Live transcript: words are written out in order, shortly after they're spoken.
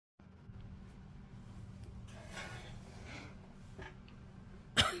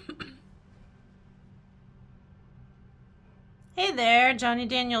Hi there, Johnny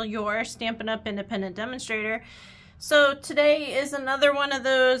Daniel, your Stampin' Up! Independent Demonstrator. So today is another one of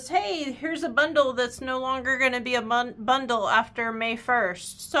those, hey, here's a bundle that's no longer going to be a bundle after May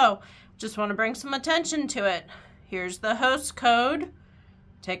 1st. So just want to bring some attention to it. Here's the host code.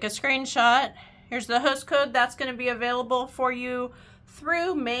 Take a screenshot. Here's the host code that's going to be available for you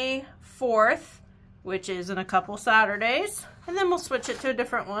through May 4th, which is in a couple Saturdays. And then we'll switch it to a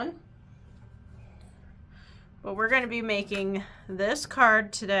different one. But we're going to be making this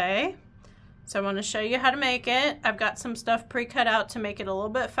card today. So I want to show you how to make it. I've got some stuff pre-cut out to make it a little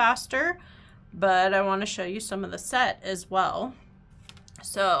bit faster, but I want to show you some of the set as well.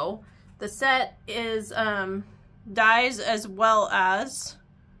 So the set is dies as well as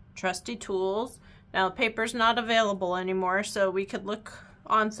Trusty Tools. Now the paper's not available anymore, so we could look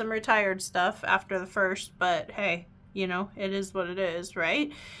on some retired stuff after the 1st, but hey, you know, it is what it is,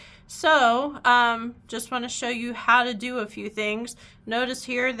 right? So, just want to show you how to do a few things. Notice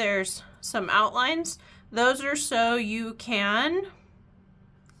here there's some outlines. Those are so you can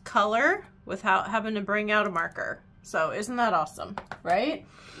color without having to bring out a marker. So, isn't that awesome, right?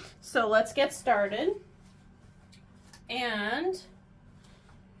 So, let's get started. And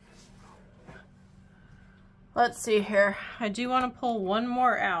let's see here. I do want to pull one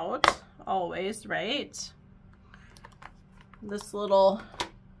more out, always, right? This little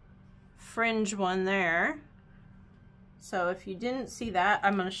fringe one there. So if you didn't see that,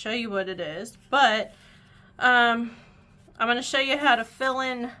 I'm going to show you what it is, but I'm going to show you how to fill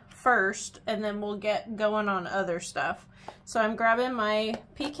in first, and then we'll get going on other stuff. So I'm grabbing my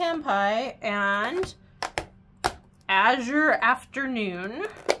pecan pie and Azure Afternoon,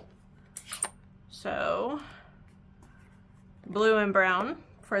 so blue and brown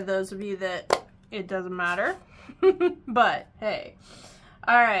for those of you that it doesn't matter. But hey,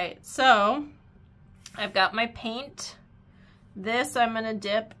 all right, so I've got my paint. This I'm going to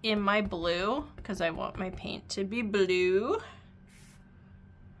dip in my blue because I want my paint to be blue.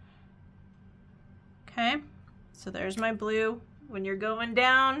 Okay, so there's my blue. When you're going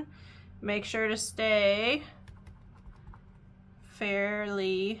down, make sure to stay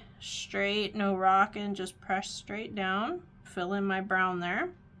fairly straight, no rocking, just press straight down. Fill in my brown there.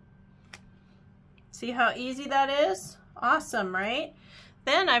 See how easy that is? Awesome, right?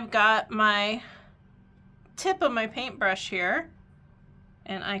 Then I've got my tip of my paintbrush here,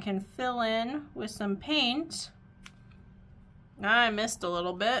 and I can fill in with some paint. I missed a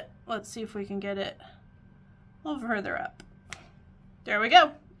little bit. Let's see if we can get it a little further up. There we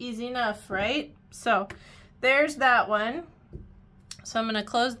go. Easy enough, right? So there's that one. So I'm going to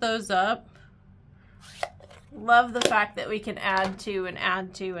close those up. Love the fact that we can add to and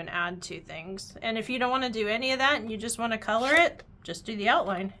add to and add to things. And if you don't want to do any of that and you just want to color it, just do the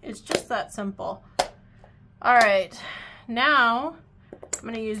outline. It's just that simple. All right, now I'm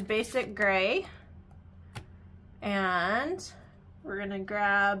going to use basic gray, and we're going to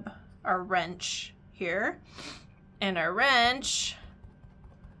grab our wrench here, and our wrench,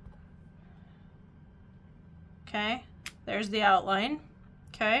 okay, there's the outline,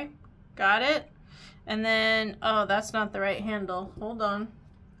 okay, got it. And then, oh, that's not the right handle. Hold on.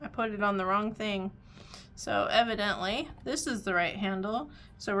 I put it on the wrong thing. So evidently, this is the right handle.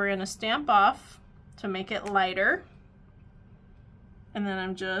 So we're going to stamp off to make it lighter. And then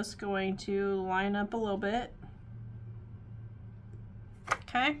I'm just going to line up a little bit.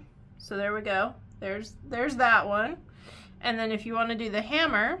 Okay, so there we go. There's that one. And then if you want to do the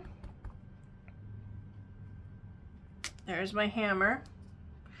hammer, there's my hammer.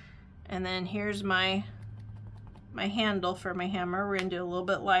 And then here's my handle for my hammer. We're going to do a little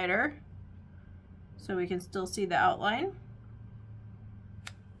bit lighter so we can still see the outline.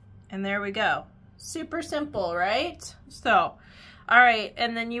 And there we go. Super simple, right? So, all right,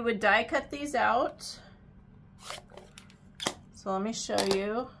 and then you would die cut these out. So let me show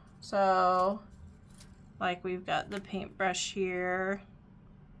you. So, like we've got the paintbrush here.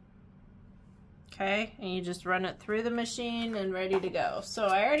 Okay, and you just run it through the machine and ready to go. So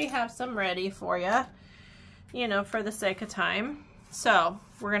I already have some ready for you, you know, for the sake of time. So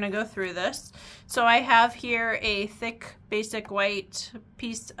we're gonna go through this. So I have here a thick basic white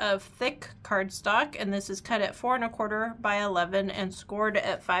piece of thick cardstock, and this is cut at 4 1/4 by 11 and scored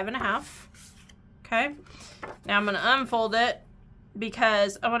at 5 1/2. Okay, now I'm gonna unfold it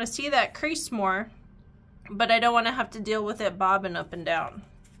because I wanna see that crease more, but I don't wanna have to deal with it bobbing up and down.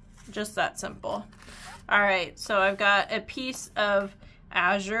 Just that simple. All right, so I've got a piece of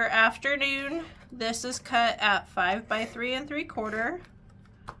Azure Afternoon. This is cut at 5 by 3 3/4.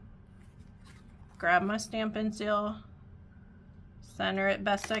 Grab my Stampin' Seal, center it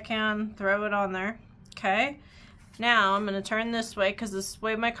best I can, throw it on there. Okay, Now I'm going to turn this way because this is the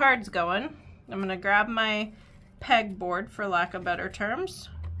way my card's going. I'm going to grab my pegboard, for lack of better terms.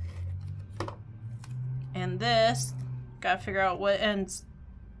 And this, got to figure out what ends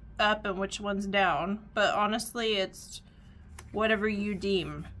up and which one's down. But honestly, it's whatever you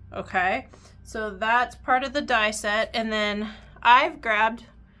deem, okay? So that's part of the die set. And then I've grabbed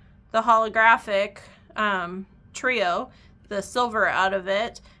the holographic trio, the silver out of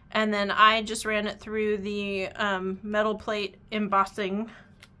it, and then I just ran it through the metal plate embossing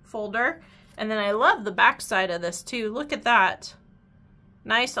folder. And then I love the back side of this too. Look at that.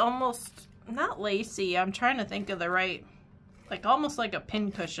 Nice, almost, not lacy, I'm trying to think of the right, like almost like a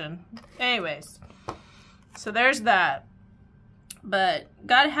pin cushion. Anyways, so there's that. But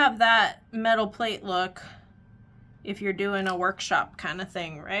gotta have that metal plate look if you're doing a workshop kind of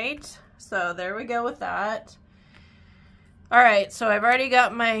thing, right? So there we go with that. All right, so I've already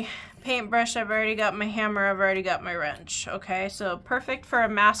got my paintbrush, I've already got my hammer, I've already got my wrench, okay? So perfect for a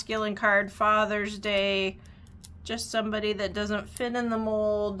masculine card, Father's Day, just somebody that doesn't fit in the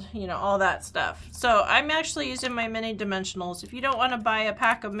mold, you know, all that stuff. So I'm actually using my mini dimensionals. If you don't want to buy a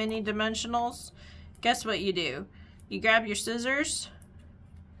pack of mini dimensionals, guess what you do? You grab your scissors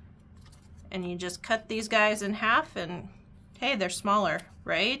and you just cut these guys in half, and hey, they're smaller,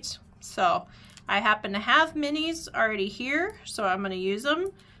 right? So I happen to have minis already here, so I'm going to use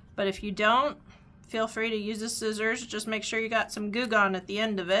them. But if you don't, feel free to use the scissors. Just make sure you got some Goo Gone at the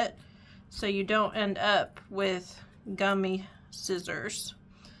end of it so you don't end up with gummy scissors.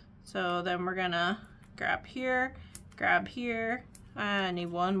 So then we're going to grab here. I need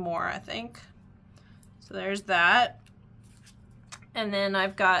one more, I think. So there's that. And then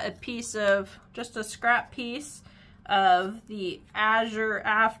I've got a piece of, just a scrap piece of the Azure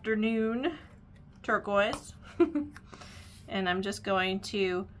Afternoon turquoise. And I'm just going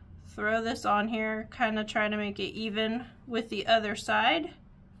to throw this on here, kind of try to make it even with the other side.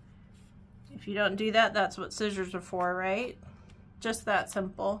 If you don't do that, that's what scissors are for, right? Just that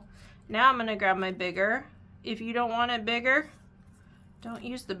simple. Now I'm going to grab my bigger. If you don't want it bigger, don't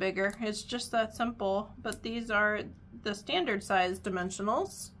use the bigger. It's just that simple. But these are the standard size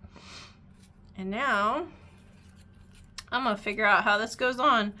dimensionals. And now I'm going to figure out how this goes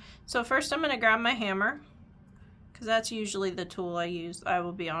on. So first I'm going to grab my hammer, because that's usually the tool I use, I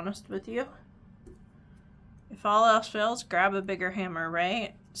will be honest with you. If all else fails, grab a bigger hammer,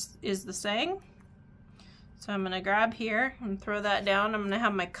 right? Is the saying. So I'm going to grab here and throw that down. I'm going to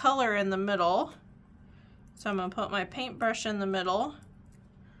have my color in the middle. So I'm going to put my paintbrush in the middle.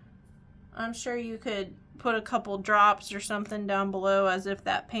 I'm sure you could put a couple drops or something down below as if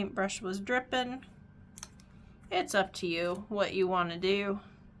that paintbrush was dripping. It's up to you what you want to do.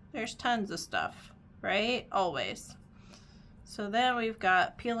 There's tons of stuff, right? Always. So then we've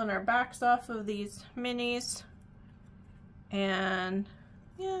got peeling our backs off of these minis. And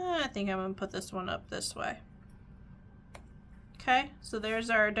yeah, I think I'm going to put this one up this way. Okay, so there's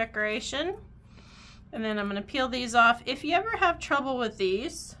our decoration. And then I'm going to peel these off. If you ever have trouble with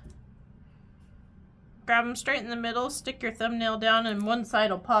these, grab them straight in the middle, stick your thumbnail down, and one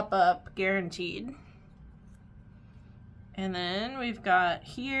side will pop up, guaranteed. And then we've got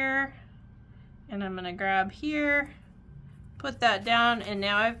here, and I'm going to grab here, put that down, and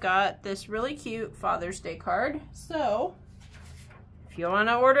now I've got this really cute Father's Day card. So if you want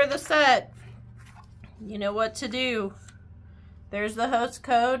to order the set, you know what to do. There's the host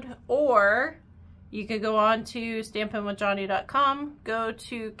code, or you could go on to stampinwithjohnny.com, go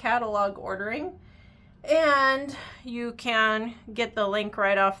to catalog ordering, and you can get the link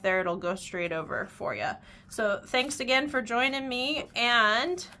right off there. It'll go straight over for you. So thanks again for joining me,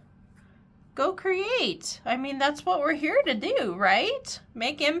 and go create. I mean, that's what we're here to do, right?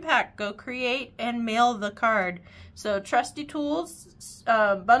 Make impact, go create, and mail the card. So Trusty Tools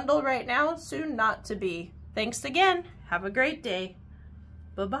Bundle right now, soon not to be. Thanks again. Have a great day.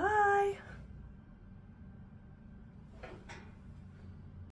 Bye-bye.